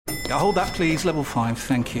Hold that, please. Level 5,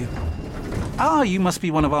 thank you. Ah, you must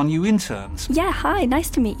be one of our new interns. Yeah, hi, nice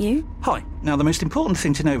to meet you. Hi. Now, the most important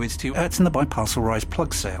thing to know is to Ertzen the Biparcel Rise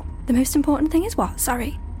plug sale. The most important thing is what?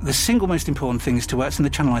 Sorry. The single most important thing is to Ertzen the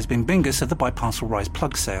Channelized Bing Bingus of the Biparcel Rise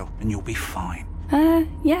plug sale, and you'll be fine.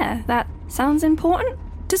 Yeah, that sounds important.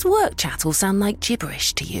 Does work chat all sound like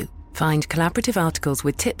gibberish to you? Find collaborative articles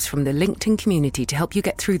with tips from the LinkedIn community to help you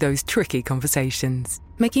get through those tricky conversations.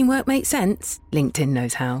 Making work make sense? LinkedIn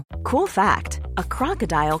knows how. Cool fact, a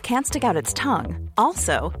crocodile can't stick out its tongue.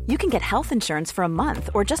 Also, you can get health insurance for a month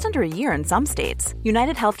or just under a year in some states.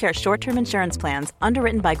 United Healthcare short-term insurance plans,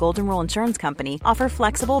 underwritten by Golden Rule Insurance Company, offer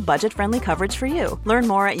flexible, budget-friendly coverage for you. Learn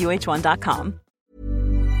more at uh1.com.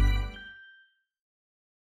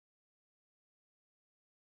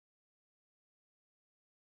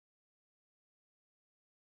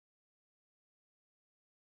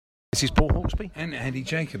 This is Paul Hawksby and Andy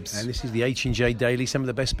Jacobs, and this is the H&J Daily. Some of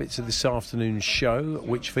the best bits of this afternoon's show,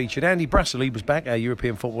 which featured Andy Brassel. He was back, our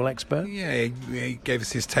European football expert. Yeah, he gave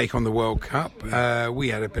us his take on the World Cup. We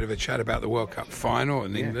had a bit of a chat about the World Cup final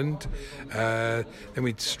in England. Then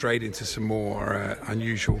we strayed into some more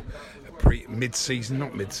unusual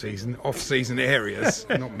off-season areas,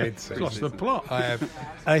 not mid-season. Lost the plot.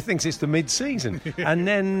 I think it's the mid-season. And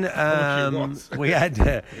then we had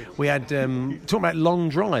talking about long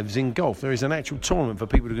drives in golf. There is an actual tournament for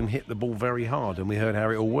people who can hit the ball very hard, and we heard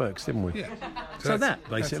how it all works, didn't we? Yeah. So that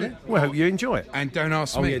basically. We hope you enjoy it. And don't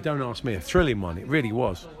ask me. Oh yeah, don't ask me. A thrilling one. It really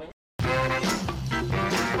was.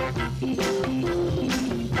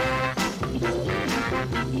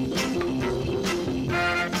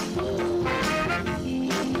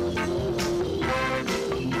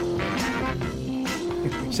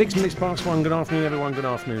 6 minutes past 1. Good afternoon, everyone. Good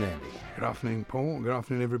afternoon, Andy. Good afternoon, Paul. Good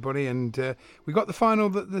afternoon, everybody. And we got the final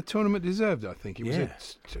that the tournament deserved, I think. It was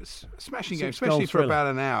a smashing game, especially for about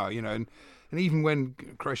an hour, And even when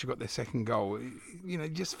Croatia got their second goal,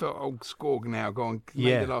 it just felt old score now. Go on.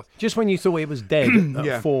 Yeah. Just when you thought it was dead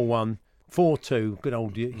at 4-1. 4-2, good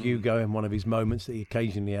old Hugo in one of his moments that he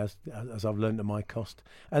occasionally has, as I've learned at my cost.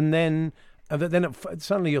 And then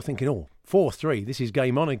suddenly you're thinking, 4-3, this is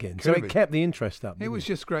game on again. So it kept the interest up. It was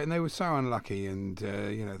just great, and they were so unlucky. And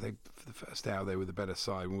they for the first hour they were the better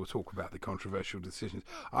side. And we'll talk about the controversial decisions.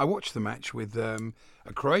 I watched the match with a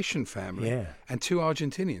Croatian family and two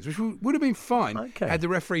Argentinians, which would have been fine had the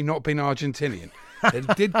referee not been Argentinian.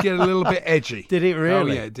 It did get a little bit edgy. Did it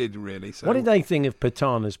really? Oh, yeah, it did really. So. What did they think of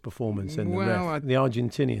Patana's performance and the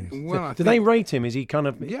Argentinians? Did they rate him? Is he kind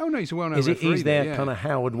of... Yeah, no, he's a well-known referee. He's their kind of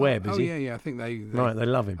Howard Webb, is he? Yeah, I think they... Right, they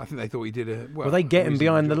love him. I think they thought he did a... Were they getting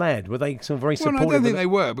behind the lad? Were they very supportive? Well, no, I don't think they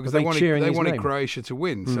were, because they wanted name? Croatia to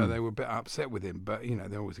win, so they were a bit upset with him. But,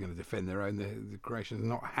 they're always going to defend their own. The Croatians are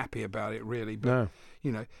not happy about it, really. But,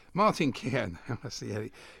 Martin Keown,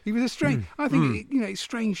 honestly, he was a strange... I think, a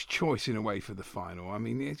strange choice in a way for the final. I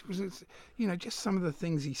mean, it was, just some of the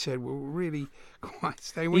things he said were really quite...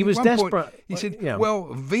 He was desperate. He said,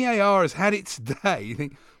 well, VAR has had its day. You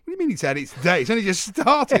think... What do you mean it's had its day? It's only just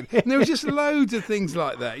started. And there were just loads of things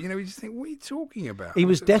like that. We just think, what are you talking about? He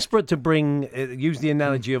was desperate to use the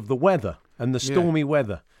analogy of the weather and the stormy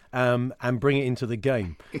weather and bring it into the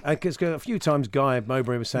game. Because a few times Guy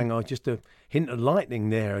Mowbray was saying, just a hint of lightning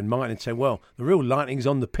there. And Martin would say, well, the real lightning's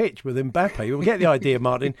on the pitch with Mbappe. We get the idea,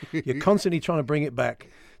 Martin. You're constantly trying to bring it back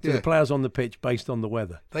to the players on the pitch based on the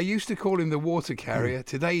weather. They used to call him the water carrier.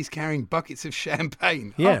 Today he's carrying buckets of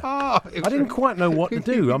champagne. Yeah, I didn't quite know what to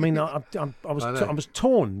do. I mean, I was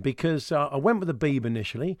torn because I went with the Beeb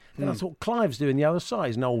initially, and I thought Clive's doing the other side.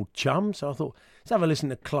 He's an old chum, so I thought let's have a listen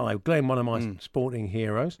to Clive, Glenn, one of my sporting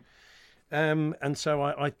heroes. And so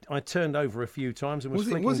I turned over a few times and was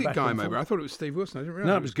it Guy Mowbray? I thought it was Steve Wilson. I didn't realise.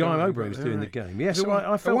 No, it was Guy Mowbray who was doing the game. Yeah, so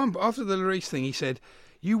I felt after the Lloris thing, he said,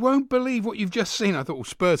 "You won't believe what you've just seen." I thought, well,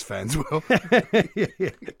 Spurs fans will.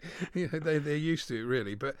 They're used to it,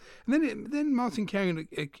 really. But then Martin Keown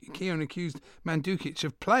accused Mandzukic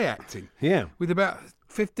of play acting. Yeah, with about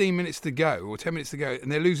 15 minutes to go or 10 minutes to go,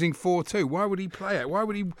 and they're losing 4-2. Why would he play it? Why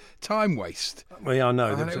would he time waste? Well, yeah, I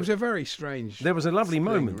know. It was a very strange. There was a lovely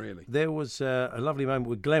moment. Really. There was a lovely moment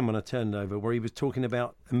with Glenn when I turned over, where he was talking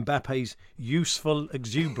about Mbappe's useful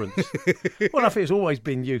exuberance. Well, I think it's always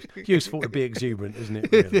been useful to be exuberant, isn't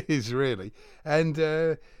it? Really? It is really. And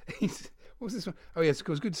what's this one? Oh yes, it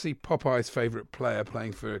was good to see Popeye's favourite player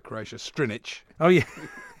playing for Croatia, Strinic. Oh yeah.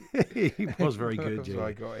 He was very good. That's what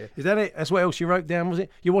I got here. Is that it? That's what else you wrote down, was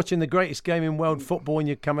it? You're watching the greatest game in world football and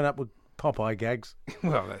you're coming up with Popeye gags.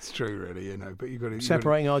 Well, that's true, really, But you've got to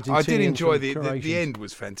separating Argentina. I did enjoy the end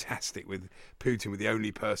was fantastic with Putin, with the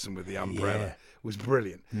only person with the umbrella. Was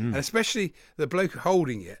brilliant, and especially the bloke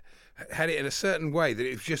holding it had it in a certain way that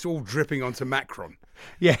it was just all dripping onto Macron.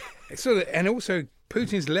 Yeah. And also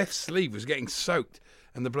Putin's left sleeve was getting soaked,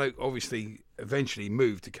 and the bloke obviously eventually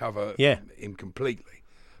moved to cover him completely.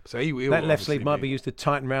 So that left sleeve might be used to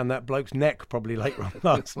tighten around that bloke's neck probably later on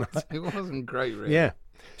last night. It wasn't great, really. Yeah.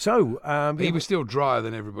 So he was still drier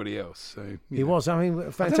than everybody else. So he was. I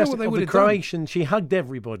mean, fantastic. Of the Croatian, she hugged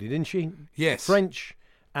everybody, didn't she? Yes. French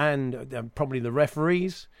and probably the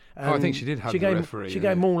referees. I think she did hug the referee. She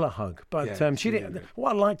gave them all a hug, but she didn't.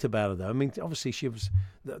 What I liked about her, though, I mean, obviously she was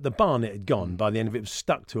the barnet had gone by the end of it. It was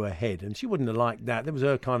stuck to her head, and she wouldn't have liked that. There was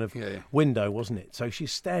her kind of window, wasn't it? So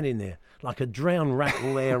she's standing there like a drowned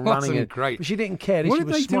rattle there, running it. Great. But she didn't care. What she did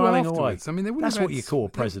was they smiling do away. afterwards? I mean, that's what you call a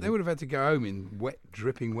president. They would have had to go home in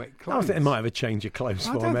dripping wet clothes. I think they might have a change of clothes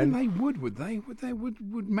for them. I don't think they would they?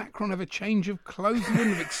 Would Macron have a change of clothes? He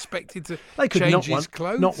wouldn't have expected to they could change his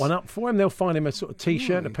clothes. Knock one up for him. They'll find him a sort of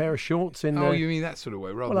T-shirt and a pair of shorts in. Oh, you mean that sort of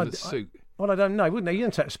way, rather than a suit? I don't know, wouldn't they? You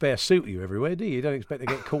don't have a spare suit you everywhere, do you? You don't expect to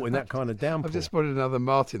get caught in that kind of downpour. I've just spotted another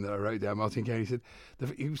Martin that I wrote down, Martin Kelly. He said,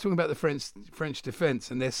 he was talking about the French defence,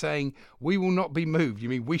 and they're saying, we will not be moved. You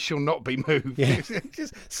mean we shall not be moved? Yeah.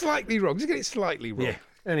 Just slightly wrong. Just get it slightly wrong. Yeah.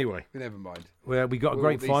 Anyway. Never mind. Well, we got a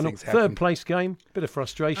great final. Third place game, bit of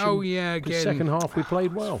frustration. Oh, yeah, again. The second half we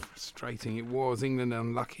played well. Frustrating it was. England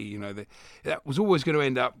unlucky, that was always going to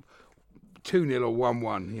end up 2-0 or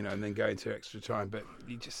 1-1, and then go into extra time. But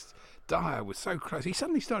Dyer was so close. He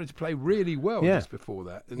suddenly started to play really well just before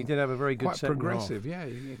that. He did have a very good quite second progressive. half.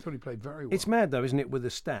 Yeah, I thought he played very well. It's mad, though, isn't it, with the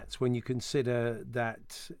stats, when you consider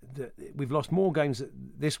that we've lost more games at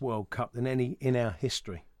this World Cup than any in our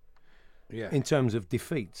history. Yeah. In terms of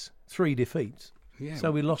defeats. 3 defeats. Yeah.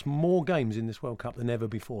 So we lost more games in this World Cup than ever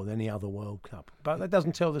before, than any other World Cup. But that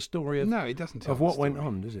doesn't tell the story of, it doesn't tell of what went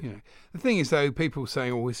on, does it? Yeah. The thing is, though, people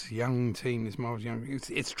saying, "Oh, this young team, this marvelous young."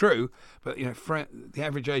 It's true, but the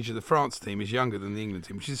average age of the France team is younger than the England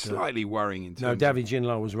team, which is slightly worrying. In terms No, David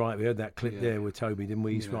Ginola was right. We heard that clip there with Toby, didn't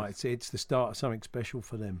we? He's right. It's the start of something special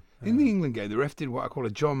for them. In the England game, the ref did what I call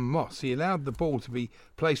a John Moss. He allowed the ball to be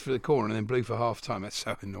placed for the corner and then blew for half time. That's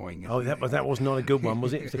so annoying. That was not a good one,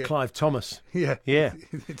 was it? It was the Clive Thomas. Yeah.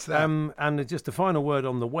 It's that. And just the final word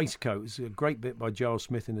on the waistcoat. It's a great bit by Giles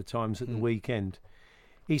Smith in the Times at the weekend.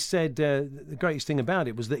 He said the greatest thing about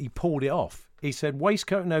it was that he pulled it off. He said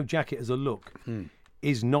waistcoat, no jacket as a look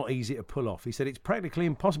is not easy to pull off. He said it's practically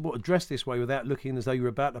impossible to dress this way without looking as though you're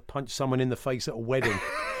about to punch someone in the face at a wedding.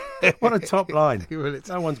 What a top line. Well,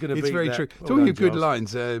 no one's going to beat that. It's very true. Talking of good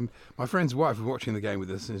lines, my friend's wife was watching the game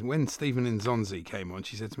with us, and when Stephen Nzonzi came on,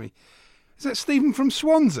 she said to me, "Is that Stephen from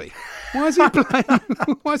Swansea? Why is he playing?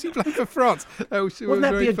 Why is he playing for France?" Wouldn't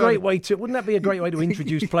that be a great way to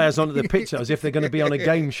introduce players onto the pitch as if they're going to be on a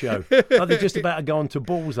game show? Are they just about to go on to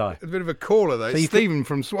Bullseye? A bit of a caller though. So Stephen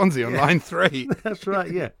from Swansea on line 3. That's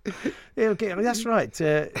right. Yeah. Okay, that's right.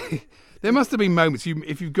 There must have been moments,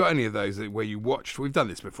 if you've got any of those where you watched, we've done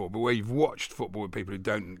this before, but where you've watched football with people who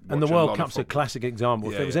don't watch and the World Cup's a classic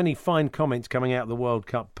example. If there was any fine comments coming out of the World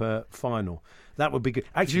Cup final, that would be good.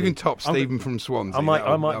 Actually, if you can top Stephen from Swansea.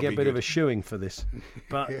 I might get a bit of a shoeing for this,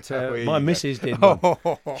 but my missus did one.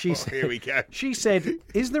 She said, here we go. She said,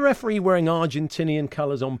 "Is the referee wearing Argentinian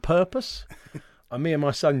colours on purpose?" And me and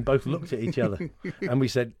my son both looked at each other, and we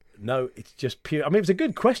said, "No, it's just pure." I mean, it was a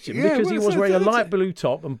good question because he was wearing a light blue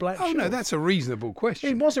top and black shorts. No, that's a reasonable question.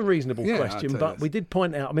 It was a reasonable question, but we did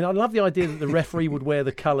point out. I mean, I love the idea that the referee would wear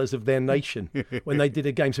the colours of their nation when they did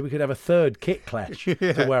a game, so we could have a third kit clash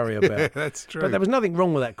to worry about. Yeah, that's true. But there was nothing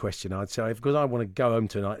wrong with that question, I'd say, because I want to go home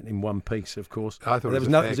tonight in one piece, of course. I thought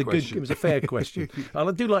it was a fair question.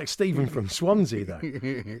 I do like Stephen from Swansea,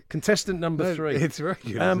 though. Contestant number 3. It's very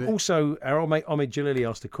good. Also, our mate Omid Jalili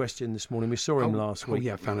asked a question this morning. We saw him last week. Oh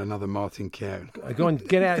yeah, I found another Martin Keown. Go on,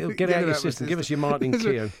 get out your system. Give us your Martin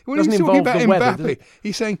Keown. When he's talking about Mbappe,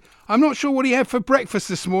 he's saying, "I'm not sure what he had for breakfast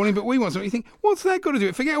this morning, but we want something." You think, what's that got to do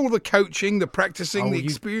with it? Forget all the coaching, the practicing, the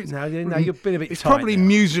experience. No, you've been a bit It's tight probably now.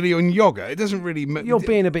 muesli and yogurt. It doesn't really... You're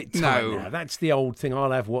being a bit tight No. now. That's the old thing.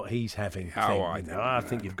 I'll have what he's having. I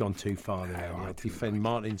think you've gone too far there. I defend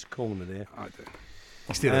Martin's corner there. I don't.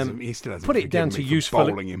 He still hasn't put it down to useful.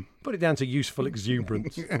 bowling him. Put it down to useful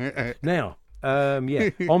exuberance. Now,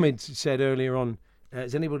 Omid said earlier on,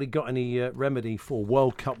 has anybody got any remedy for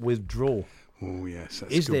World Cup withdrawal? Oh yes,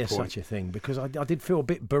 that's is a good there point. such a thing? Because I did feel a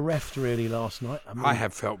bit bereft really last night. I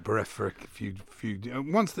have felt bereft for a few.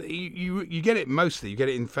 Once you get it mostly, you get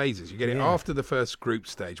it in phases. You get it after the first group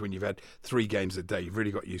stage when you've had 3 games a day. You've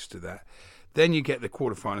really got used to that. Then you get the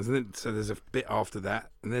quarterfinals, and then so there's a bit after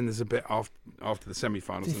that, and then there's a bit after the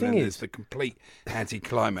semi-finals, and then there's the complete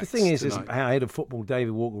anti-climax. The thing is, tonight. as our head of football,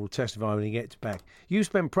 David Walker, will testify when he gets back. You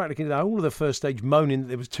spent practically all of the first stage moaning that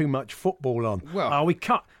there was too much football on. Well, we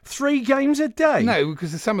cut 3 games a day. No,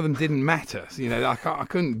 because some of them didn't matter. I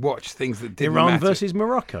couldn't watch things that didn't matter. Iran versus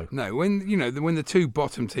Morocco. No, when the two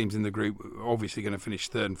bottom teams in the group were obviously going to finish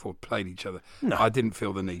third and fourth played each other. No. I didn't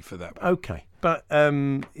feel the need for that. Okay. But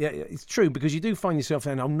it's true, because you do find yourself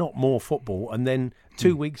saying, not more football, and then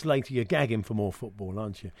 2 weeks later you're gagging for more football,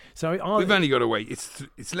 aren't you? So we've only got to wait.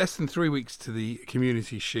 It's less than 3 weeks to the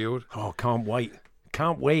Community Shield. Oh, can't wait.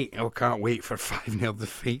 Can't wait. Oh, can't wait for a 5-0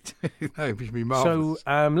 defeat. No, it should be marvellous.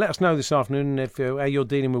 So let us know this afternoon if how you're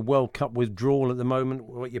dealing with World Cup withdrawal at the moment,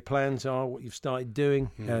 what your plans are, what you've started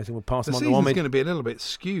doing. So we'll pass them on to Omid. The season's going to be a little bit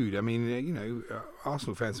skewed. I mean,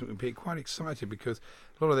 Arsenal fans will be quite excited because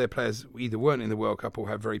a lot of their players either weren't in the World Cup or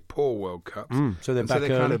had very poor World Cups. So they're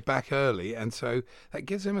kind of back early, and so that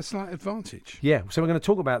gives them a slight advantage. Yeah, so we're going to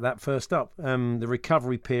talk about that first up. The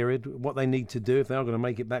recovery period, what they need to do if they are going to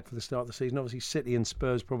make it back for the start of the season. Obviously, City and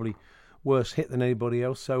Spurs probably worse hit than anybody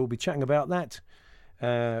else, so we'll be chatting about that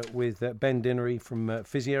with Ben Dinnery from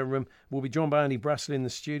Physio Room. We'll be joined by Andy Brassel in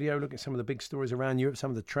the studio, look at some of the big stories around Europe,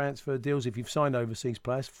 some of the transfer deals if you've signed overseas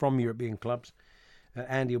players from European clubs.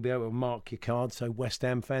 Andy will be able to mark your card, so West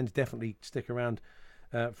Ham fans definitely stick around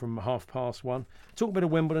from 1:30. Talk a bit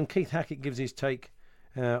of Wimbledon. Keith Hackett gives his take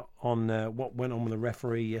on what went on with the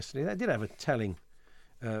referee yesterday. That did have a telling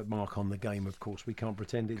mark on the game, of course. We can't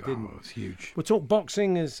pretend it didn't. Oh, it's huge. We'll talk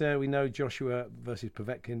boxing, as we know Joshua versus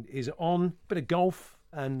Povetkin is on. Bit of golf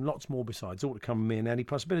and lots more besides. All to come with me and Andy,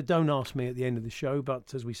 plus a bit of Don't Ask Me at the end of the show.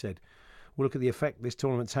 But as we said, we'll look at the effect this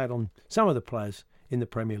tournament's had on some of the players in the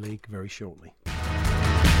Premier League very shortly.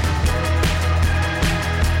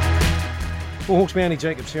 Well, Hawksby, Andy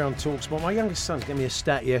Jacobs here on TalkSport. My youngest son gave me a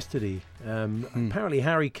stat yesterday. Apparently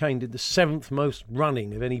Harry Kane did the 7th most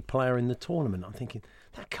running of any player in the tournament. I'm thinking,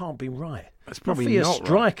 that can't be right. That's probably not not a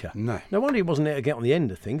striker. Right. No wonder he wasn't there to get on the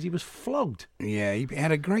end of things. He was flogged. Yeah, he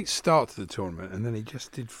had a great start to the tournament, and then he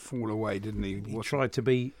just did fall away, didn't he? He tried to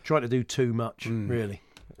do too much, really,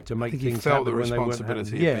 to make things he felt happen the when they weren't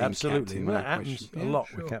responsibility. happening. Of being absolutely. Captain, Well, that happens a lot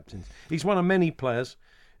with captains. He's one of many players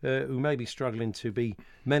who may be struggling to be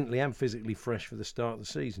mentally and physically fresh for the start of the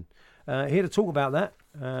season. Here to talk about that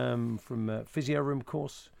from Physio Room, of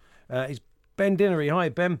course, is Ben Dinnery. Hi,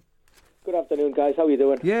 Ben. Good afternoon, guys. How are you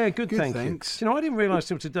doing? Yeah, good, thanks. You know, I didn't realise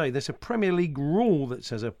till today there's a Premier League rule that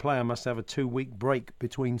says a player must have a 2-week break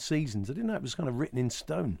between seasons. I didn't know it was kind of written in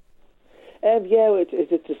stone.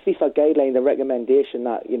 It's a FIFA guideline, the recommendation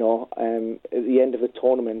that, at the end of the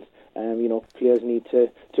tournament, players need to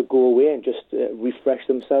go away and just refresh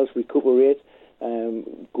themselves, recuperate,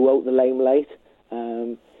 go out the limelight,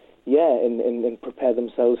 and prepare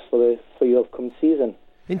themselves for the upcoming season.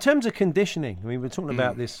 In terms of conditioning, I mean, we were talking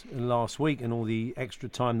about this last week and all the extra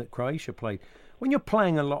time that Croatia played. When you're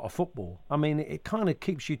playing a lot of football, I mean, it kind of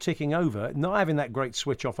keeps you ticking over, not having that great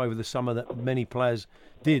switch off over the summer that many players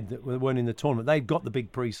did that weren't in the tournament. They've got the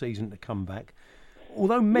big pre-season to come back.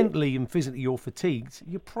 Although mentally and physically you're fatigued,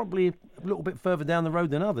 you're probably a little bit further down the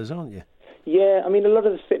road than others, aren't you? Yeah, I mean, a lot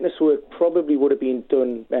of the fitness work probably would have been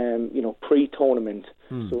done, pre-tournament.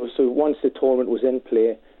 So once the tournament was in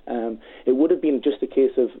play, it would have been just a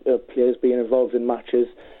case of players being involved in matches,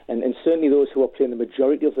 and certainly those who are playing the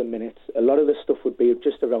majority of the minutes, a lot of the stuff would be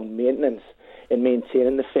just around maintenance and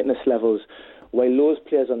maintaining the fitness levels. While those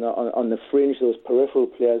players on the fringe, those peripheral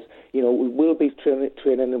players, will be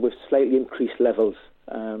training with slightly increased levels.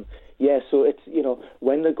 So it's,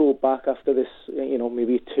 when they go back after this,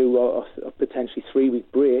 maybe 2 or potentially 3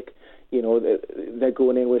 week break, they're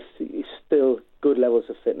going in with still good levels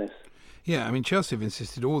of fitness. Yeah, I mean, Chelsea have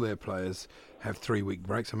insisted all their players have 3-week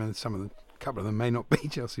breaks. I mean, a couple of them may not be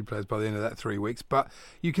Chelsea players by the end of that 3 weeks, but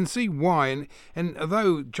you can see why. And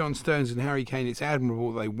although John Stones and Harry Kane, it's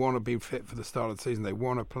admirable they want to be fit for the start of the season, they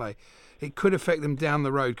want to play, it could affect them down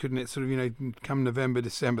the road, couldn't it? Sort of, come November,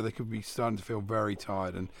 December, they could be starting to feel very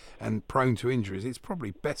tired and prone to injuries. It's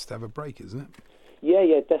probably best to have a break, isn't it?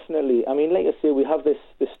 Yeah, definitely. I mean, like I say, we have this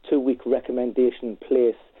 2-week recommendation in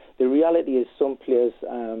place. The reality is some players,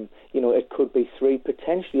 it could be 3,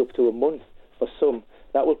 potentially up to a month for some.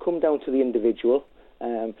 That will come down to the individual,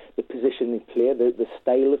 the position they play, the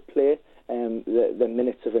style of play, the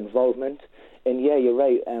minutes of involvement. And yeah, you're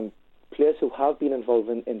right, players who have been involved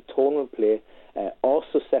in tournament play are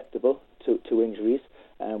susceptible to injuries,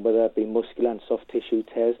 whether it be muscular and soft tissue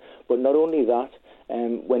tears. But not only that,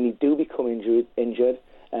 when you do become injured,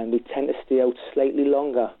 they tend to stay out slightly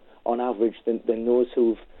longer on average than those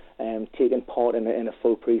who've taking part in a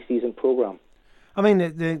full pre-season programme. I mean,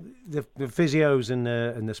 the physios and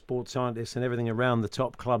the sports scientists and everything around the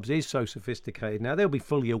top clubs is so sophisticated now. They'll be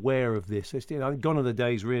fully aware of this. It's, gone are the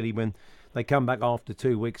days really when they come back after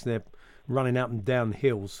 2 weeks, they're running up and down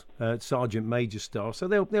hills, sergeant major style. So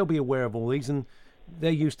they'll be aware of all these, and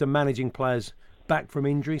they're used to managing players back from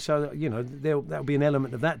injury. So there'll be an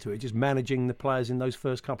element of that to it, just managing the players in those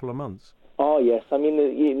first couple of months. Oh yes, I mean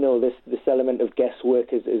this element of guesswork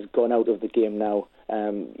has gone out of the game now.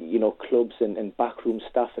 Clubs and backroom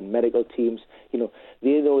staff and medical teams, they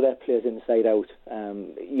know their players inside out.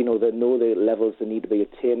 They know the levels they need to be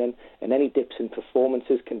attaining, and any dips in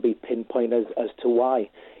performances can be pinpointed as to why.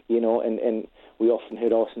 And we often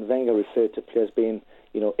heard Arsene Wenger refer to players being,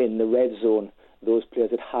 in the red zone. Those players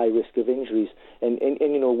at high risk of injuries, and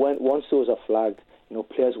once those are flagged,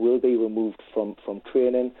 players will be removed from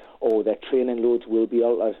training, or their training loads will be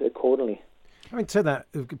altered accordingly. I mean, to that,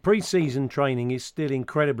 pre-season training is still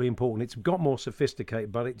incredibly important. It's got more sophisticated,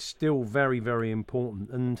 but it's still very, very important.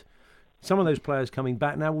 And some of those players coming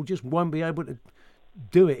back now won't be able to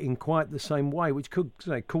do it in quite the same way, which could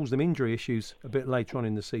cause them injury issues a bit later on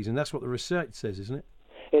in the season. That's what the research says, isn't it?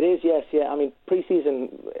 It is, yes, yeah. I mean, pre-season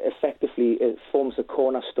effectively it forms a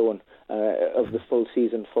cornerstone of the full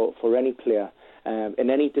season for any player. And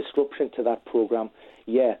any disruption to that programme,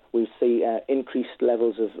 we'll see increased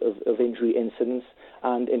levels of injury incidents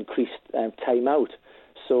and increased time out.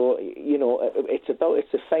 So,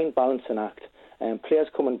 it's a fine balancing act. Players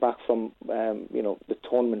coming back from, the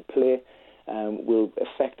tournament play will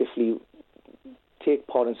effectively take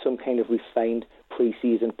part in some kind of refined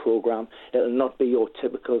pre-season programme. It'll not be your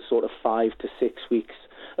typical sort of 5 to 6 weeks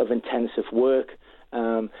of intensive work.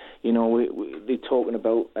 They're talking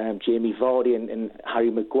about Jamie Vardy and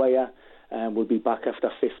Harry Maguire will be back after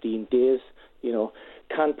 15 days.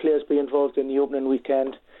 Can players be involved in the opening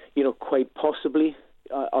weekend? Quite possibly.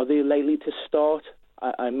 Are they likely to start?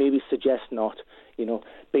 I maybe suggest not.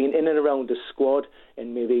 Being in and around the squad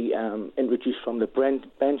and maybe introduced from the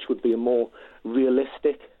bench would be a more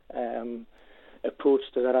realistic approach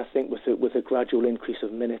to that, I think, with a gradual increase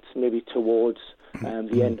of minutes, maybe towards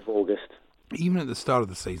the end of August. Even at the start of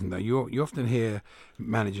the season, though, you often hear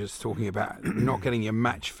managers talking about not getting your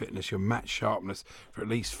match fitness, your match sharpness for at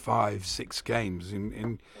least 5-6 games,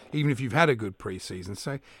 in even if you've had a good pre-season.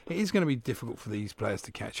 So it is going to be difficult for these players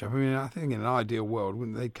to catch up. I mean, I think in an ideal world,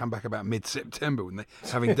 wouldn't they come back about mid-September, wouldn't they,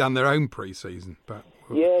 having done their own pre-season? But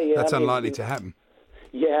that's unlikely to happen.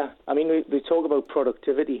 Yeah, I mean, we talk about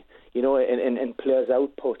productivity, and players'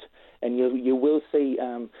 output, and you will see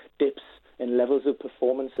dips in levels of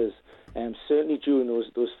performances. Certainly during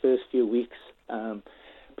those first few weeks,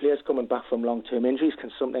 players coming back from long-term injuries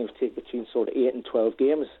can sometimes take between sort of 8 and 12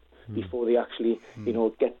 games before they actually,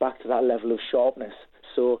 get back to that level of sharpness.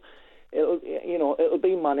 So it'll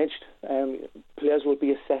be managed. Players will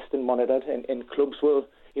be assessed and monitored, and clubs will,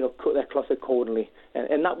 cut their cloth accordingly,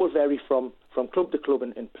 and that will vary from club to club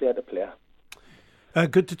and player to player.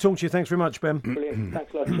 Good to talk to you. Thanks very much, Ben. Brilliant.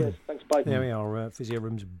 Thanks a lot. Cheers. Thanks. Bye. There we are. Physio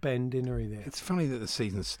Room's Ben Dinnery there. It's funny that the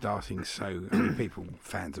season's starting so.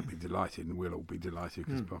 Fans will be delighted, and we'll all be delighted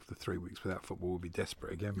because after 3 weeks without football, we'll be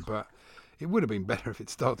desperate again. But it would have been better if it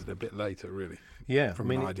started a bit later, really. Yeah, from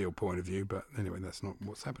an ideal point of view. But anyway, that's not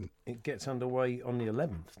what's happened. It gets underway on the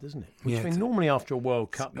 11th, doesn't it? Which means normally after a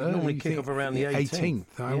World Cup, you normally kick off around the 18th.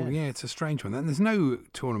 It's a strange one. And there's no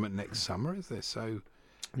tournament next summer, is there? So.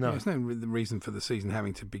 No. There's no reason for the season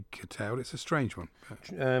having to be curtailed. It's a strange one.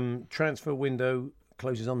 Transfer window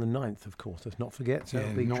closes on the 9th, of course. Let's not forget. So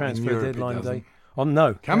it'll be transfer deadline day.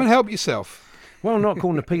 No. Come and help yourself. Well, not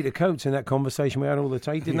according to Peter Coates in that conversation we had all the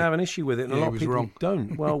time. He didn't have an issue with it, and a lot of people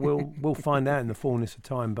don't. Well, we'll find out in the fullness of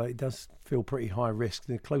time, but it does feel pretty high risk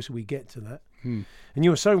the closer we get to that. And you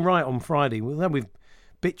were so right on Friday. Well, we've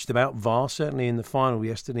bitched about VAR, certainly in the final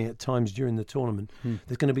yesterday at times during the tournament.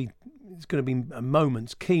 There's going to be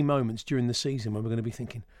moments, key moments during the season when we're going to be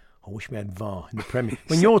thinking, I wish we had VAR in the Premier.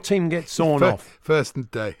 When your team gets sawn off. First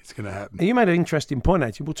day, it's going to happen. You made an interesting point,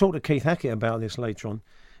 actually. We'll talk to Keith Hackett about this later on.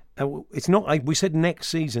 It's not. We said next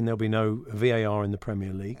season there'll be no VAR in the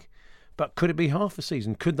Premier League. But could it be half a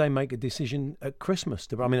season? Could they make a decision at Christmas?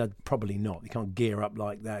 Probably not. You can't gear up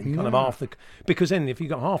like that. You kind of half the... Because then if you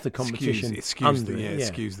got half the competition it skews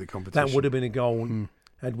the competition. That would have been a goal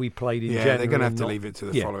had we played in January. Yeah, they're going to have to leave it to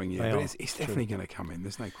the following year. But it's definitely going to come in.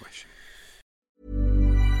 There's no question.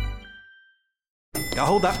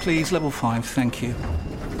 Hold that, please. Level 5, thank you.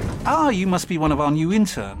 You must be one of our new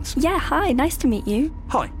interns. Yeah, hi, nice to meet you.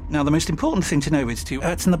 Hi. Now, the most important thing to know is to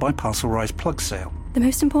Ertzen the Byparcel Rise plug sale. The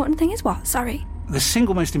most important thing is what? Sorry. The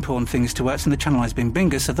single most important thing is to work in the Channelized Bing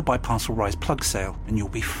Bingus of the Biparcel Rise plug sale, and you'll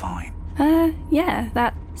be fine. Yeah,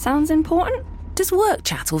 that sounds important. Does work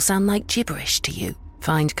chat all sound like gibberish to you?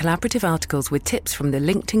 Find collaborative articles with tips from the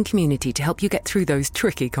LinkedIn community to help you get through those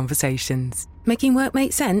tricky conversations. Making work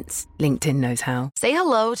make sense? LinkedIn knows how. Say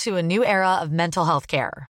hello to a new era of mental health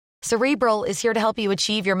care. Cerebral is here to help you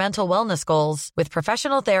achieve your mental wellness goals with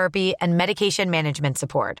professional therapy and medication management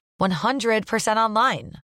support. 100%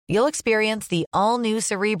 online. You'll experience the all-new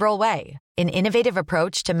Cerebral Way, an innovative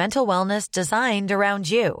approach to mental wellness designed around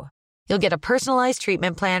you. You'll get a personalized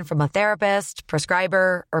treatment plan from a therapist,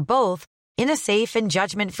 prescriber, or both in a safe and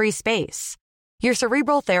judgment-free space. Your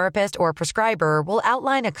Cerebral therapist or prescriber will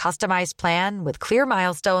outline a customized plan with clear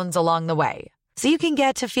milestones along the way, so you can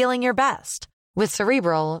get to feeling your best. With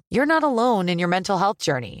Cerebral, you're not alone in your mental health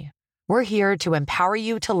journey. We're here to empower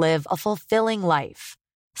you to live a fulfilling life.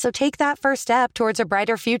 So take that first step towards a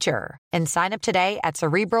brighter future and sign up today at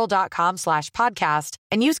Cerebral.com/podcast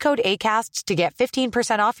and use code ACAST to get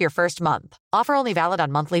 15% off your first month. Offer only valid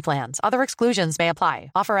on monthly plans. Other exclusions may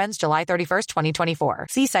apply. Offer ends July 31st, 2024.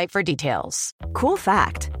 See site for details. Cool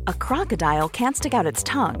fact, a crocodile can't stick out its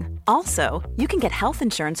tongue. Also, you can get health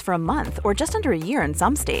insurance for a month or just under a year in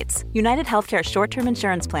some states. United Healthcare short-term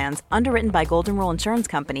insurance plans, underwritten by Golden Rule Insurance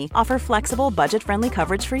Company, offer flexible, budget-friendly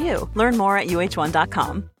coverage for you. Learn more at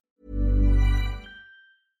UH1.com.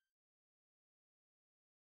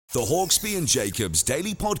 The Hawksby and Jacobs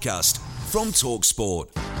Daily Podcast from TalkSport.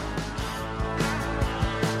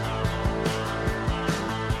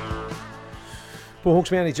 Paul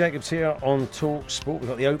Hawksby, Andy Jacobs here on TalkSport. We've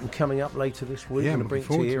got the Open coming up later this week. Yeah, I'm going to bring it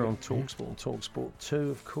to you here on it. TalkSport and TalkSport 2,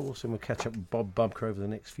 of course, and we'll catch up with Bob Bubka over the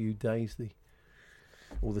next few days.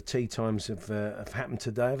 All the tea times have happened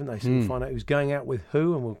today, haven't they? So we'll find out who's going out with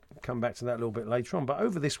who, and we'll come back to that a little bit later on. But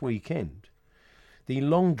over this weekend, the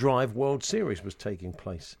Long Drive World Series was taking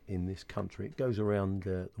place in this country. It goes around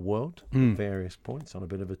the world at various points on a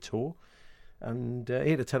bit of a tour. And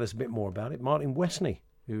here to tell us a bit more about it, Martin Westney,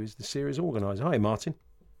 who is the series organiser. Hi, Martin.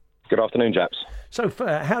 Good afternoon, chaps. So,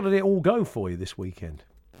 how did it all go for you this weekend?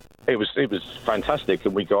 It was fantastic,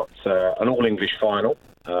 and we got an all-English final,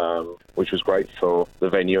 which was great for the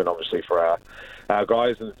venue and obviously for our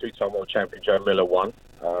guys. And the two-time world champion Joe Miller won.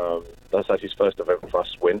 That's his first event for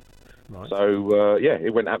us to win. Right. So,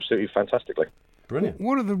 it went absolutely fantastically. Brilliant.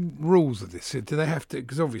 What are the rules of this? Do they have to,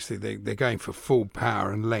 because obviously they're going for full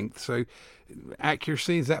power and length, so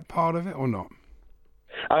accuracy, is that part of it or not?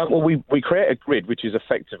 Well, we create a grid which is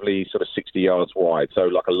effectively sort of 60 yards wide, so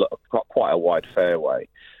like quite a wide fairway.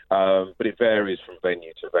 But it varies from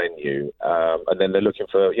venue to venue. And then they're looking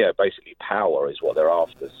for, basically power is what they're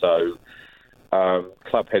after. So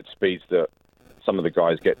club head speeds that some of the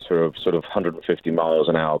guys get to are sort of 150 miles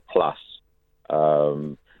an hour plus.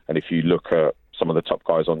 And if you look at some of the top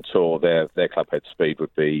guys on tour, their club head speed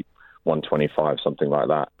would be 125, something like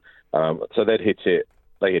that. So they hit it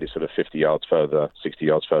sort of 50 yards further, 60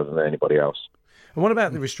 yards further than anybody else. And what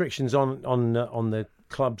about the restrictions on the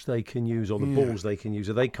clubs they can use or the balls they can use?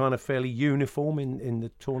 Are they kind of fairly uniform in the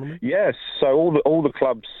tournament? Yes. So all the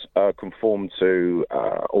clubs conform to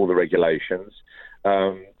all the regulations.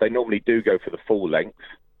 They normally do go for the full length.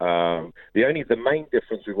 The main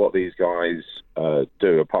difference with what these guys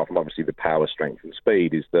do, apart from obviously the power, strength, and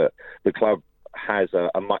speed, is that the club has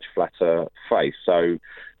a much flatter face. So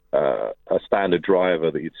a standard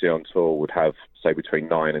driver that you'd see on tour would have, say, between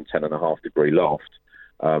 9 and 10.5 degree loft.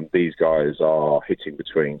 These guys are hitting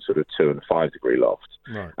between sort of 2 and 5 degree loft.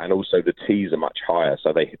 Right. And also the tees are much higher,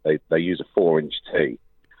 so they use a 4-inch tee.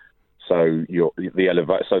 So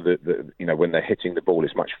when they're hitting the ball,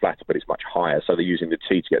 it's much flatter, but it's much higher. So they're using the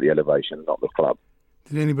tee to get the elevation, not the club.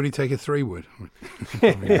 Did anybody take a 3-wood?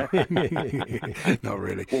 Not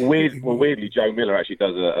really. Well, weirdly, Joe Miller actually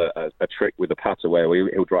does a trick with the putter where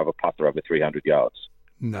he'll drive a putter over 300 yards.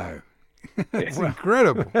 No. It's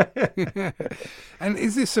incredible. And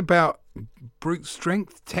is this about brute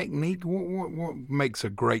strength, technique? What makes a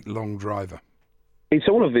great long driver? It's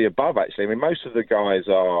all of the above, actually. I mean, most of the guys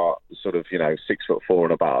are sort of, 6'4"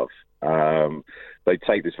 and above. They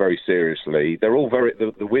take this very seriously. They're all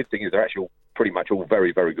the weird thing is they're actually pretty much all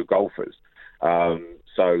very, very good golfers.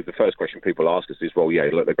 So the first question people ask us is, well,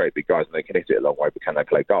 look, they're great big guys and they can hit it a long way, but can they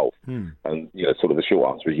play golf? And, sort of the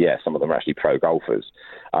short answer is yes, some of them are actually pro golfers.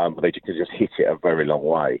 But they can just hit it a very long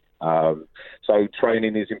way. So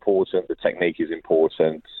training is important, the technique is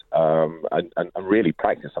important, and really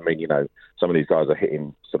practice. I mean, some of these guys are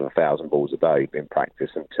hitting sort of 1,000 balls a day in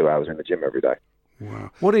practice and 2 hours in the gym every day.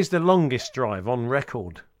 Wow. What is the longest drive on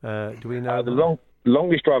record? Do we know? The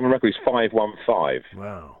longest drive on record is 515.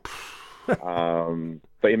 Wow.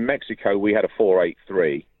 But in Mexico, we had a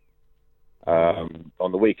 4.83.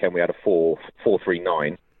 On the weekend, we had a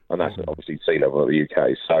 4.39, and that's obviously sea level of the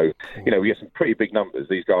UK. So, we get some pretty big numbers.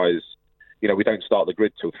 These guys, we don't start the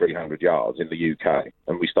grid till 300 yards in the UK,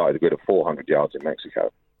 and we started the grid at 400 yards in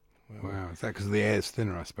Mexico. Wow, is that because the air's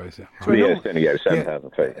thinner, I suppose? Yeah. So the air's thinner, 7,000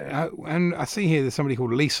 feet. Yeah. And I see here there's somebody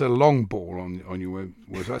called Lisa Longball on your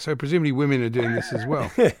website, so presumably women are doing this as well.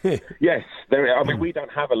 Yes, we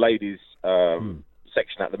don't have a ladies'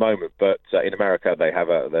 section at the moment, but in America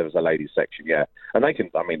there's a ladies' section, yeah, and they can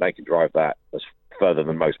drive that as further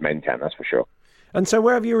than most men can, that's for sure. And so,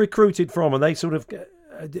 where have you recruited from? Are they sort of?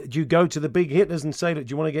 Do you go to the big hitters and say, "Look,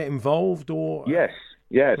 do you want to get involved?" Or yes.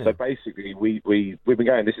 Yeah, so basically we've been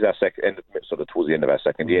going. This is our towards the end of our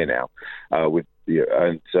second year now. What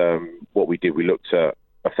we did, we looked at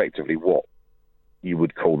effectively what you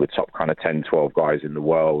would call the top kind of 10, 12 guys in the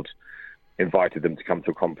world, invited them to come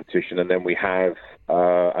to a competition, and then we have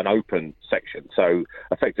an open section. So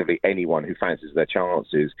effectively, anyone who fancies their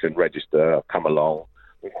chances can register, come along,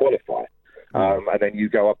 and qualify. And then you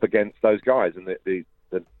go up against those guys. And the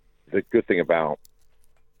good thing about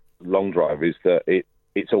long drive is that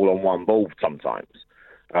it's all on one ball sometimes.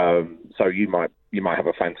 So you might have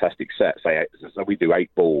a fantastic set. So we do 8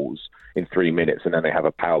 balls in 3 minutes, and then they have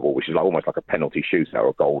a power ball, which is almost like a penalty shootout or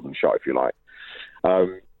a golden shot, if you like.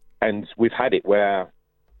 And we've had it where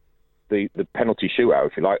the penalty shootout,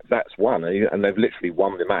 if you like, that's won, and they've literally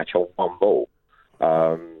won the match on one ball.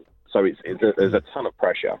 So there's a ton of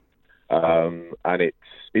pressure. And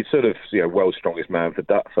it's sort of world's strongest man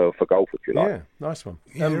for golf, if you like. Yeah, nice one.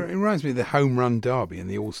 Yeah, it reminds me of the home run derby in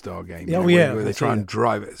the All-Star game. Where they try and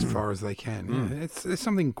drive it as far as they can. Yeah, there's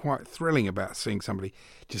something quite thrilling about seeing somebody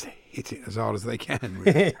just hit it as hard as they can.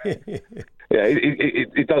 Really. Yeah,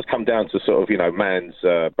 it does come down to sort of man's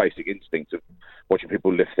basic instinct of watching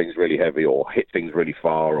people lift things really heavy or hit things really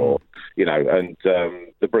far, or and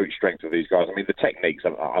the brute strength of these guys. I mean, the techniques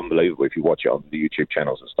are unbelievable if you watch it on the YouTube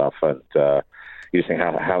channels and stuff, and you just think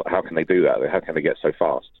how can they do that? How can they get so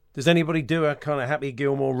fast? Does anybody do a kind of Happy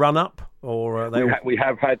Gilmore run up, or we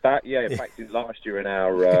have had that? Yeah, in fact, last year in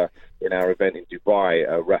our event in Dubai,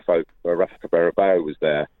 Rafa Cabrera was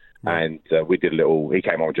there, and we did a little. He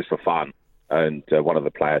came on just for fun. And one of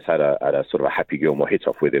the players had a sort of a Happy Gilmore hit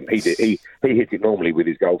off with him. He hit it normally with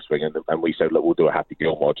his golf swing, and we said, look, we'll do a Happy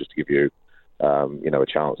Gilmore just to give you, a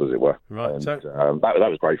chance, as it were. Right. And, that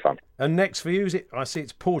was great fun. And next for you, I see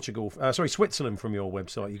it's Portugal. Switzerland from your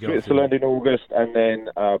website. Switzerland in August, and then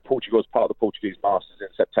Portugal is part of the Portuguese Masters in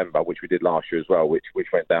September, which we did last year as well, which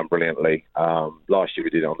went down brilliantly. Last year we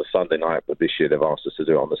did it on the Sunday night, but this year they've asked us to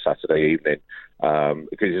do it on the Saturday evening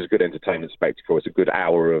because it's a good entertainment spectacle. It's a good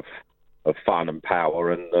hour of fun and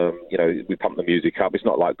power, and we pump the music up. It's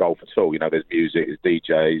not like golf at all. There's music, there's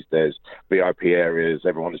DJs, there's VIP areas,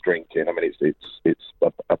 everyone's drinking. I mean, it's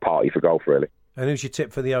a party for golf, really. And who's your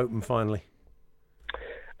tip for the Open finally?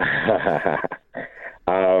 I'd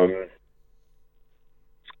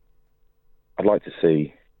like to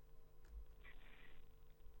see.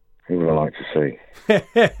 Who would I like to see?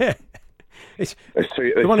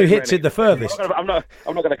 The one who hits it the furthest. I'm not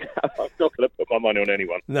going to put my money on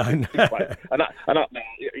anyone. No. And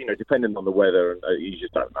depending on the weather, and you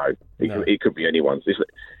just don't know. It could be anyone's. It's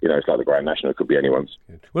like the Grand National. It could be anyone's.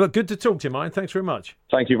 Well, look, good to talk to you, Mike. Thanks very much.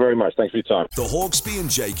 Thank you very much. Thanks for your time. The Hawksbee and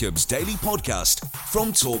Jacobs Daily Podcast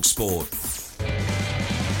from TalkSport.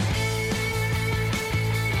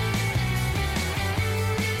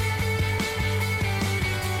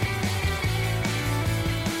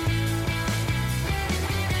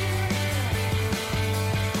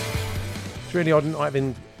 It's really odd not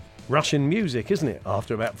having Russian music, isn't it?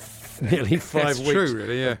 After about nearly 5 weeks. True,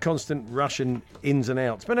 really, yeah. Constant Russian ins and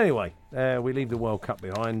outs. But anyway, we leave the World Cup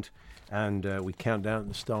behind, and we count down at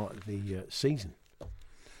the start of the season.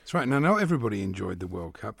 That's right. Now, not everybody enjoyed the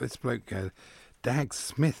World Cup. This bloke, Dag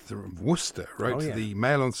Smith of Worcester, wrote to the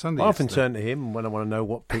Mail on Sunday. I often turn to him when I want to know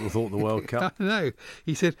what people thought of the World Cup. I know.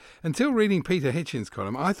 He said, until reading Peter Hitchens'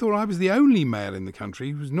 column, I thought I was the only male in the country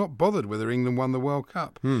who was not bothered whether England won the World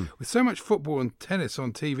Cup. With so much football and tennis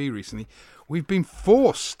on TV recently, we've been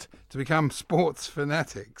forced to become sports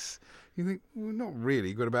fanatics. You think, well, not really.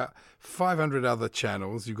 You've got about 500 other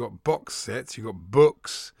channels. You've got box sets. You've got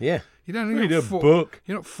books. Yeah. You don't read a book.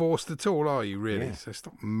 You're not forced at all, are you, really? Yeah. So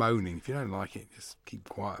stop moaning. If you don't like it, just keep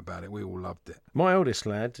quiet about it. We all loved it. My oldest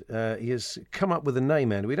lad, he has come up with a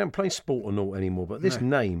name, and we don't play sport or naught anymore, but this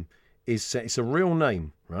name it's a real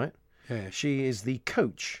name, right? Yeah. She is the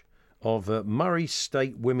coach of Murray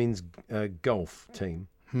State women's golf team,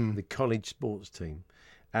 the college sports team.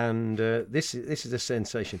 And this is a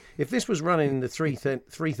sensation. If this was running in the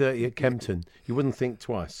 3:30 at Kempton, you wouldn't think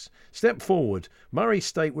twice. Step forward, Murray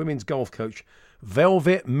State women's golf coach,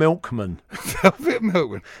 Velvet Milkman. Velvet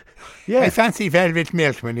Milkman. Yeah. I fancy Velvet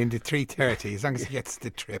Milkman in the 3:30 as long as he gets the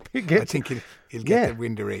trip. I think he'll get the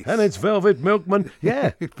win the race. And it's Velvet Milkman.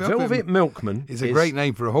 Yeah, Velvet Milkman is a great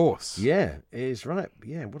name for a horse. Yeah, it is right.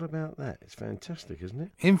 Yeah, what about that? It's fantastic, isn't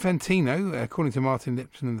it? Infantino, according to Martin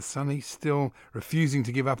Lipton in The Sun, he's still refusing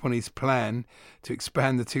to give up on his plan to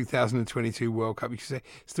expand the 2022 World Cup. You could say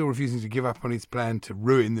still refusing to give up on his plan to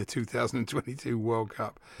ruin the 2022 World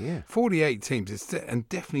Cup. Yeah. 48 teams, and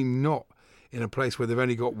definitely not in a place where they've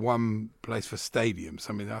only got one place for stadiums.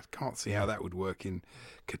 I mean, I can't see how that would work in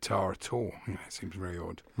Qatar at all. It seems very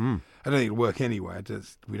odd. I don't think it'll work anywhere.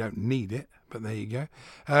 We don't need it, but there you go.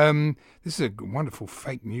 This is a wonderful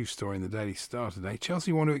fake news story in the Daily Star today.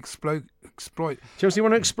 Chelsea want to exploit. Chelsea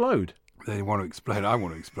want to explode? They want to explode. I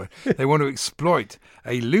want to explode. They want to exploit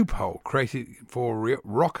a loophole created for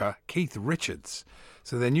rocker Keith Richards,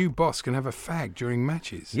 so their new boss can have a fag during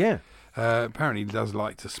matches. Yeah. Apparently he does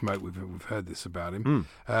like to smoke. We've heard this about him.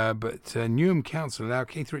 But Newham Council allowed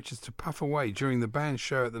Keith Richards to puff away during the band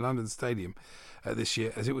show at the London Stadium this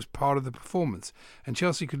year, as it was part of the performance. And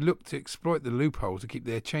Chelsea could look to exploit the loophole to keep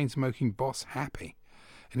their chain-smoking boss happy.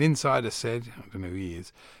 An insider said, I don't know who he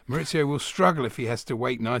is, Maurizio will struggle if he has to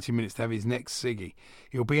wait 90 minutes to have his next ciggy.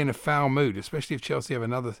 He'll be in a foul mood, especially if Chelsea have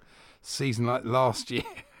another season like last year.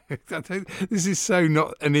 This is so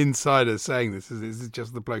not an insider saying this. This is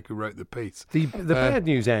just the bloke who wrote the piece. The bad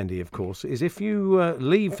news, Andy, of course, is if you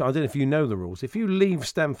leave, I don't know if you know the rules, if you leave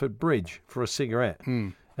Stamford Bridge for a cigarette,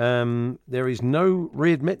 there is no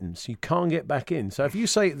readmittance. You can't get back in. So if you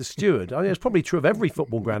say to the steward, I mean, it's probably true of every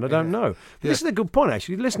football ground, I don't know. But this is a good point,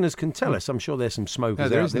 actually. Listeners can tell us. I'm sure there's some smokers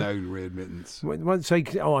there out there. There is no readmittance. Won't say,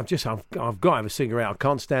 I've got to have a cigarette. I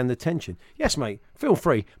can't stand the tension. Yes, mate, feel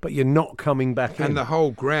free, but you're not coming back in. And the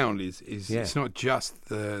whole ground is it's not just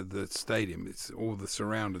the stadium, it's all the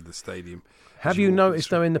surround of the stadium. Have you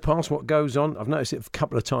noticed, though, in the past what goes on? I've noticed it a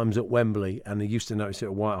couple of times at Wembley, and I used to notice it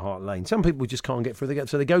at White Hart Lane. Some people just can't get through.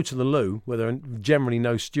 So they go to the loo, where there are generally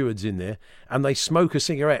no stewards in there, and they smoke a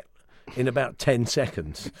cigarette in about 10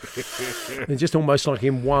 seconds. It's just almost like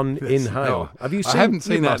in one inhale. Have you seen? I haven't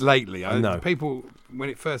seen that lately. No. People,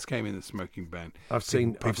 when it first came in, the smoking ban, I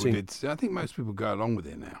think most people go along with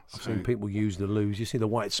it now. I've seen people use the loos. You see the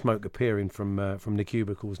white smoke appearing from the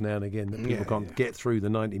cubicles now and again that people can't get through the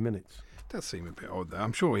 90 minutes. Does seem a bit odd, though.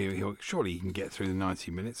 I'm sure surely he can get through the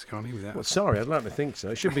 90 minutes, can't he? Without... Well, sorry, I'd like to think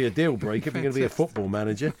so. It should be a deal breaker if you're going to be a football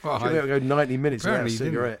manager. Should be able to go 90 minutes without a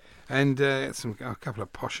cigarette. And a couple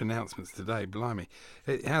of posh announcements today. Blimey,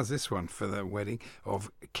 how's this one for the wedding of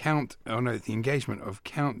the engagement of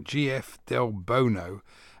Count G.F. Del Bono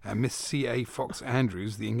and Miss C.A. Fox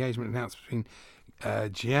Andrews. The engagement announced between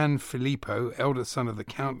Gianfilippo, elder son of the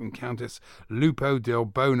Count and Countess Lupo del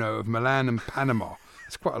Bono of Milan and Panama.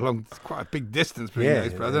 It's quite a big distance between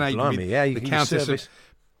those. But I don't know. You can be the Countess of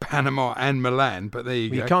Panama and Milan, but there you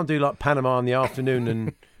go. You can't do like Panama in the afternoon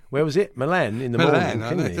and where was it? Milan in the morning.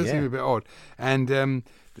 Milan, that does seem a bit odd. And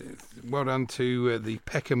well done to the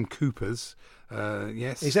Peckham Coopers.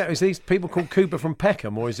 Yes. Is these people called Cooper from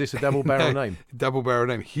Peckham, or is this a double barrel name? Double barrel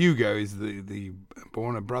name. Hugo is the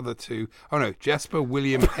born a brother to Jasper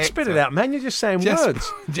William Hector. Spit it out, man. You're just saying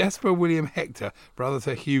words. Jasper William Hector, brother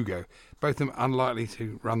to Hugo. Both of them unlikely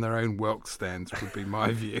to run their own whelk stands, would be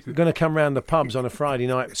my view. They're going to come round the pubs on a Friday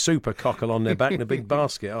night, super cockle on their back and a big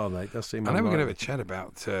basket, are they? Does seem. I know we're going to have a chat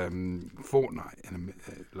about Fortnite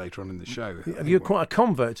later on in the show. You're quite a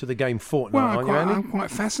convert to the game Fortnite, aren't you, Andy? I'm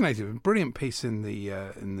quite fascinated. Brilliant piece in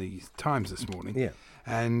the Times this morning. Yeah.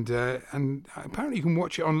 And apparently you can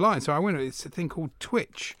watch it online. So I went. It's a thing called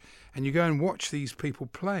Twitch, and you go and watch these people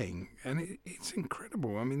playing, and it's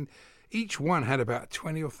incredible. I mean, each one had about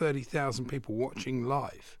 20 or 30,000 people watching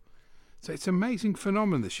live. So it's an amazing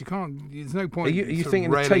phenomenon. There's no point. Are you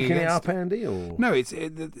thinking of taking it up, Andy? Or no?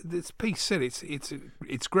 This piece said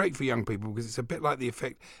it's great for young people because it's a bit like the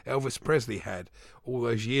effect Elvis Presley had all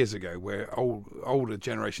those years ago, where older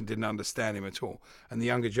generation didn't understand him at all, and the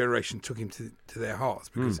younger generation took him to their hearts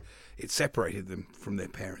because it separated them from their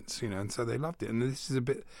parents, and so they loved it. And this is a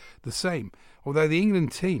bit the same. Although the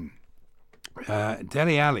England team,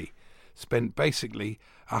 Dele Alli, spent basically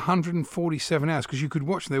 147 hours, because you could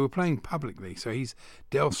watch them. They were playing publicly. So he's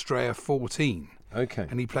Del Strayer 14. Okay.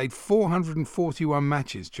 And he played 441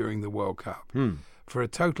 matches during the World Cup for a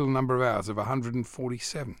total number of hours of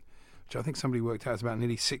 147, which I think somebody worked out is about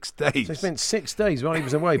nearly 6 days. So he spent 6 days while he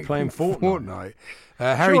was away playing Fortnite.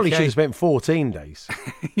 Surely he should have spent 14 days.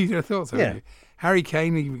 You'd have thought so. Yeah. Harry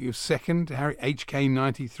Kane, he was second. H. Kane,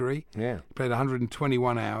 93. Yeah. Played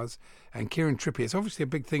 121 hours. And Kieran Trippier, it's obviously a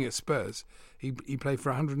big thing at Spurs. He played for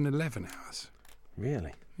 111 hours.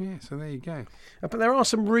 Really? Yeah, so there you go. But there are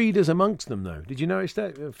some readers amongst them, though. Did you notice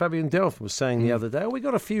that? Fabian Delph was saying the other day, we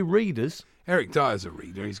got a few readers. Eric Dyer's a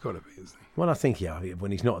reader. He's got to be, isn't he? Well, I think,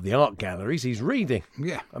 when he's not at the art galleries, he's reading.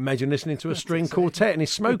 Yeah. Imagine listening to a string quartet in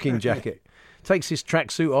his smoking jacket. Takes his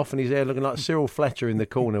tracksuit off and he's there looking like Cyril Fletcher in the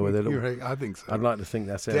corner with a little... Right, I think so. I'd like to think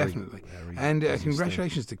that's definitely. And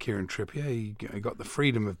congratulations to Kieran Trippier. He got the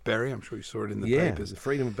Freedom of Bury. I'm sure you saw it in the papers. The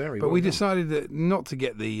Freedom of Bury. But we decided not to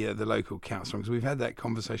get the local council because we've had that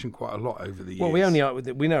conversation quite a lot over the years. Well,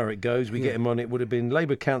 we know where it goes. We get him on. It would have been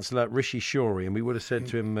Labour councillor Rishi Shori, and we would have said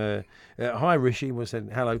to him, "Hi, Rishi." We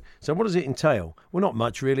said, "Hello." So, what does it entail? Well, not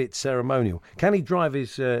much really. It's ceremonial. Can he drive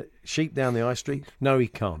his sheep down the high street? No, he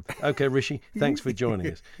can't. Okay, Rishi, thanks for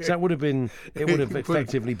joining us. So that would have been. It would have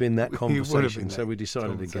effectively been that conversation. So we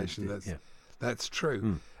decided against it. That's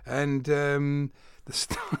true. And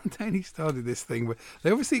Daily started this thing where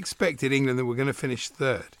they obviously expected England that we're going to finish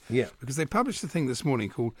third. Yeah. Because they published a thing this morning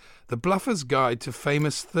called The Bluffer's Guide to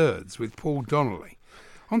Famous Thirds with Paul Donnelly.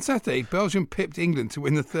 On Saturday, Belgium pipped England to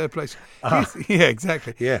win the third place. Yeah,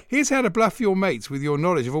 exactly. Yeah. Here's how to bluff your mates with your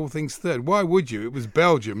knowledge of all things third. Why would you? It was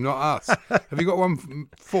Belgium, not us. Have you got one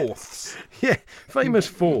fourths? Yeah, famous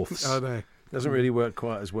fourths. I know. Doesn't really work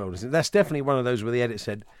quite as well, does it? That's definitely one of those where the edit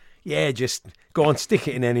said, yeah, just go on, stick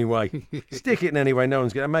it in anyway. Stick it in anyway. No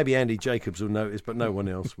one's going to. Maybe Andy Jacobs will notice, but no one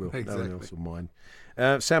else will. Exactly. No one else will mind.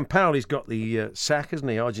 Sampaoli's got the sack, hasn't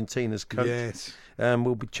he? Argentina's coach. Yes.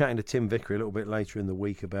 We'll be chatting to Tim Vickery a little bit later in the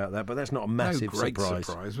week about that, but that's not a massive great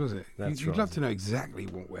surprise. Was it? That's You'd right. love to know exactly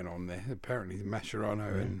what went on there. Apparently,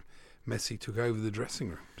 Mascherano and Messi took over the dressing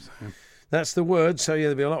room. So. That's the word. So, yeah,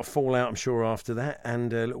 there'll be a lot of fallout, I'm sure, after that.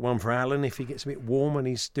 And a little one for Alan if he gets a bit warm and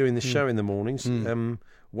he's doing the show in the mornings.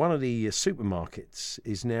 One of the supermarkets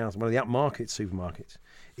is now, one of the upmarket supermarkets,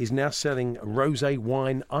 is now selling rosé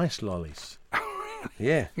wine ice lollies.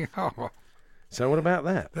 Yeah. Oh, so what about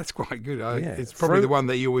that? that's quite good. It's probably the one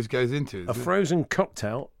that he always goes into. A frozen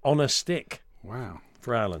cocktail on a stick. Wow.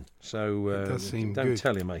 For Alan. So It does seem don't good.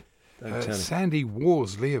 tell him, mate. Don't tell him. Sandy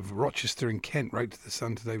Worsley of Rochester in Kent wrote to the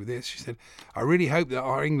Sun today with this. She said, I really hope that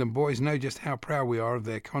our England boys know just how proud we are of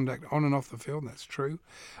their conduct on and off the field. That's true.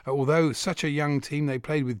 Although such a young team, they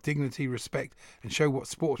played with dignity, respect, and show what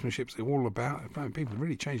sportsmanship's all about. People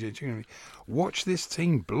really change their tune. Watch this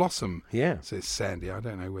team blossom, says Sandy. I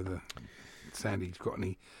don't know whether Sandy's got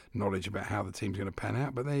any knowledge about how the team's going to pan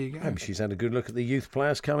out, but there you go. Maybe she's had a good look at the youth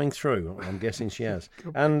players coming through. I'm guessing she has.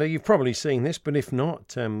 And you've probably seen this, but if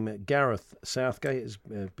not, Gareth Southgate has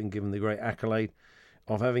been given the great accolade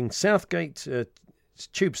of having Southgate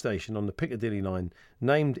tube station on the Piccadilly line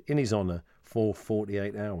named in his honour for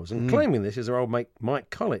 48 hours. And claiming this is our old mate Mike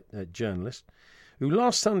Collett, a journalist, who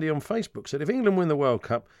last Sunday on Facebook said if England win the World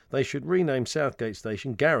Cup, they should rename Southgate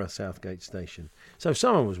Station Gareth Southgate Station. So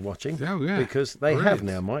someone was watching because they have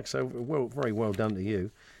now, Mike. So very well done to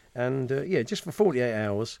you. And just for 48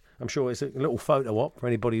 hours, I'm sure it's a little photo op for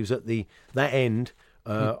anybody who's at that end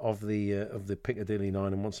of the Piccadilly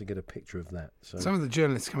line and wants to get a picture of that. So some of the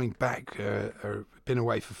journalists coming back have been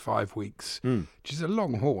away for 5 weeks, which is a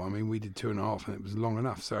long haul. I mean, we did 2.5, and it was long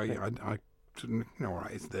enough. So I all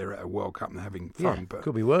right, they're at a World Cup and having fun, but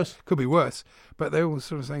could be worse. Could be worse. But they're all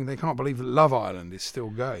sort of saying they can't believe that Love Island is still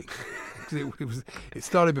going. It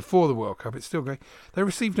started before the World Cup. It's still going. They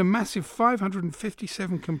received a massive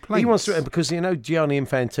 557 complaints. He wants to, because Gianni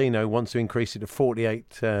Infantino wants to increase it to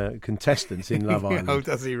 48 contestants in Love Island. Oh,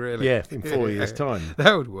 does he really? Yeah, in 4 years' time.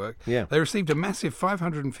 That would work. Yeah. They received a massive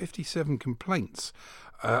 557 complaints.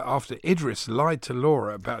 After Idris lied to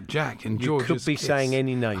Laura about Jack and George's You could be kiss. saying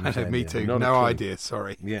any names. I know, me too. Not no idea,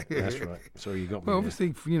 sorry. Yeah, that's right. Sorry, you got me. Well,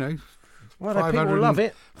 obviously, well, people love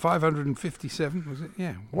it. 557, was it?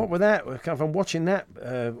 Yeah. What with that? If I'm watching that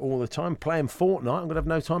all the time, playing Fortnite, I'm going to have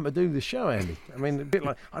no time to do the show, Andy. I mean, a bit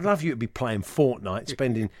like, I'd love you to be playing Fortnite,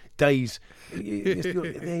 spending days.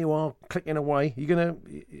 There you are, clicking away.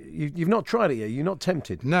 You've not tried it yet. You're not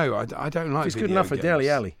tempted. No, I don't like It's video good enough for games. Dele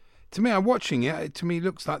Alli. To me, I'm watching it. To me, it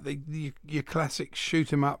looks like your classic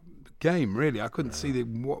shoot 'em up game. Really, I couldn't see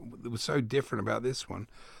what was so different about this one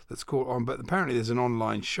that's caught on. But apparently, there's an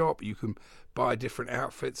online shop. You can buy different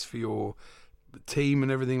outfits for your team and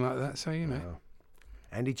everything like that. So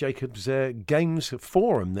Andy Jacobs' games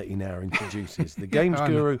forum that he now introduces. The games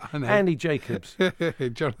guru, I know. Andy Jacobs.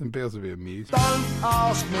 Jonathan Beals will be amused. Don't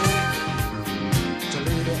ask me to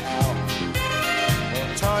leave it out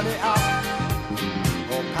or turn it up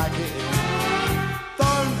or pack it in.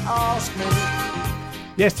 Don't ask me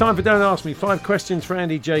Yes, time for Don't Ask Me. 5 questions for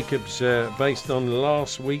Andy Jacobs based on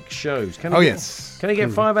last week's shows. Can he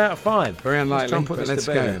get 5 out of 5? Very unlikely. Let's try and put this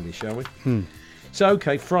to bed, Andy, shall we? So,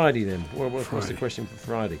 okay, Friday then. What's the question for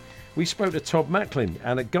Friday? We spoke to Todd Macklin,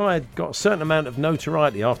 and a guy had got a certain amount of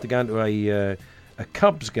notoriety after going to a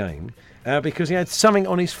Cubs game because he had something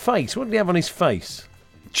on his face. What did he have on his face?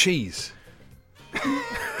 Cheese.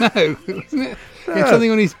 No, wasn't it? He had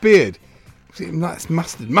something on his beard. That's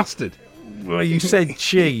mustard. Well, you said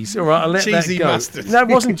cheese. All right, I'll let cheesy that go. Mustard. No, it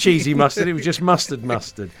wasn't cheesy mustard. It was just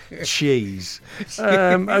mustard. Cheese.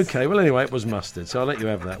 Okay, well, anyway, it was mustard, so I'll let you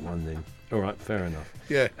have that one then. All right, fair enough.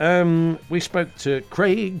 Yeah. We spoke to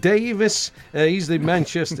Craig Davis. He's the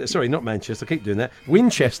Winchester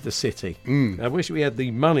City. I wish we had the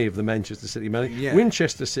money of the Manchester City manager. Yeah.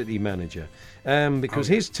 Winchester City manager. Because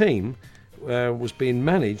his team was being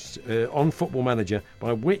managed on Football Manager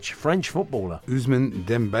by which French footballer? Ousmane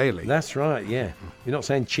Dembele. That's right, yeah. You're not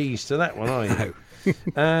saying cheese to that one, are you?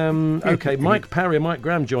 No. Okay, Mike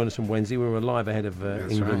Graham joined us on Wednesday. We were live ahead of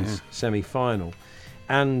England's semi-final.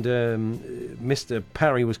 And Mr.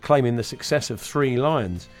 Parry was claiming the success of Three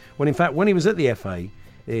Lions, when in fact, when he was at the FA,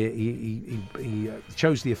 he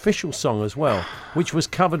chose the official song as well, which was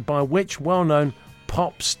covered by which well-known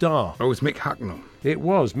pop star? Oh, it was Mick Hucknall. It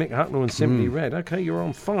was Mick Hucknall and Simply Red. Okay, you're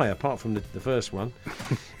on fire, apart from the first one.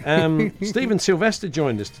 Stephen Sylvester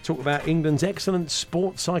joined us to talk about England's excellent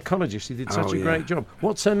sports psychologist. He did such a great job.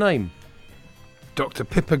 What's her name? Dr.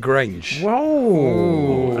 Pippa Grange.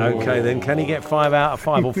 Whoa! Ooh. Okay, then can he get 5 out of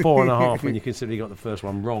 5 or 4.5 when you consider he got the first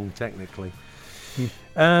one wrong, technically?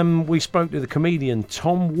 We spoke to the comedian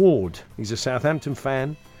Tom Ward. He's a Southampton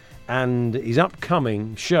fan, and his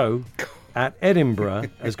upcoming show at Edinburgh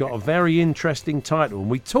has got a very interesting title, and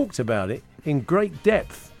we talked about it in great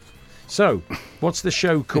depth. So, what's the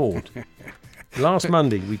show called? Last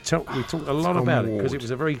Monday, we talked a lot about it because it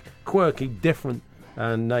was a very quirky, different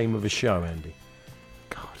name of a show, Andy.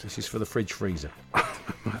 God, this is for the fridge freezer.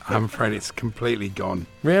 I'm afraid it's completely gone.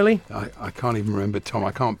 Really? I can't even remember Tom.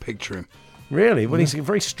 I can't picture him. Really? Well, he's a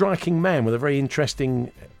very striking man with a very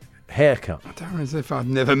interesting haircut. I don't know, as if I'd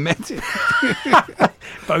never met him.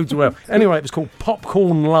 Bodes well. Anyway, it was called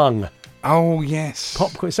Popcorn Lung. Oh, yes.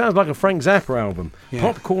 Popcorn. It sounds like a Frank Zappa album. Yeah.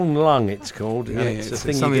 Popcorn Lung, it's called. Yeah, it's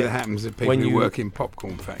something that happens to people who work in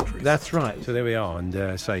popcorn factories. That's right. So there we are.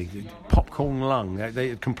 And say, Popcorn Lung.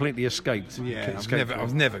 They completely escaped. Yeah, I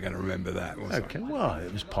was never going to remember that. Okay, well,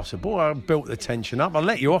 it was possible. I built the tension up. I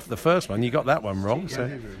let you off the first one. You got that one wrong.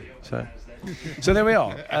 So there we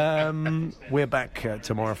are. We're back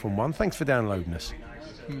tomorrow from 1. Thanks for downloading us.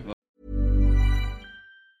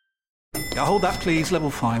 Hold that, please. Level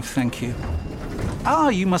 5, thank you.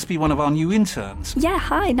 You must be one of our new interns. Yeah,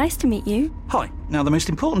 hi, nice to meet you. Hi. Now, the most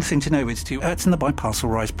important thing to know is to in the Biparcel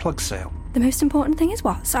Rise plug sale. The most important thing is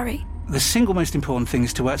what? Sorry. The single most important thing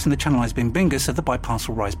is to in the Channelized Bing Bingus of the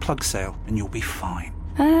Biparcel Rise plug sale, and you'll be fine.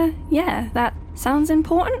 Yeah, that sounds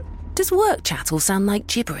important. Does work chat all sound like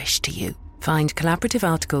gibberish to you? Find collaborative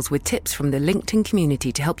articles with tips from the LinkedIn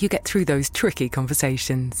community to help you get through those tricky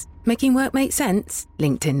conversations. Making work make sense?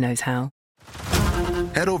 LinkedIn knows how.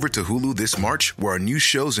 Head over to Hulu this March, where our new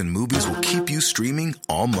shows and movies will keep you streaming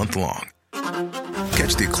all month long.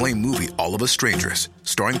 Catch the acclaimed movie All of Us Strangers,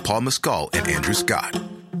 starring Paul Mescal and Andrew Scott.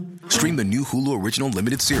 Stream the new Hulu original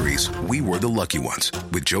limited series We Were the Lucky Ones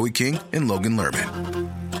with Joey King and Logan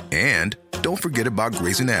Lerman. And don't forget about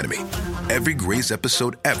Grey's Anatomy. Every Grey's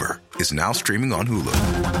episode ever is now streaming on Hulu.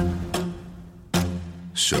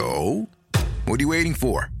 So, what are you waiting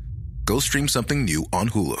for? Go stream something new on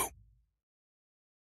Hulu.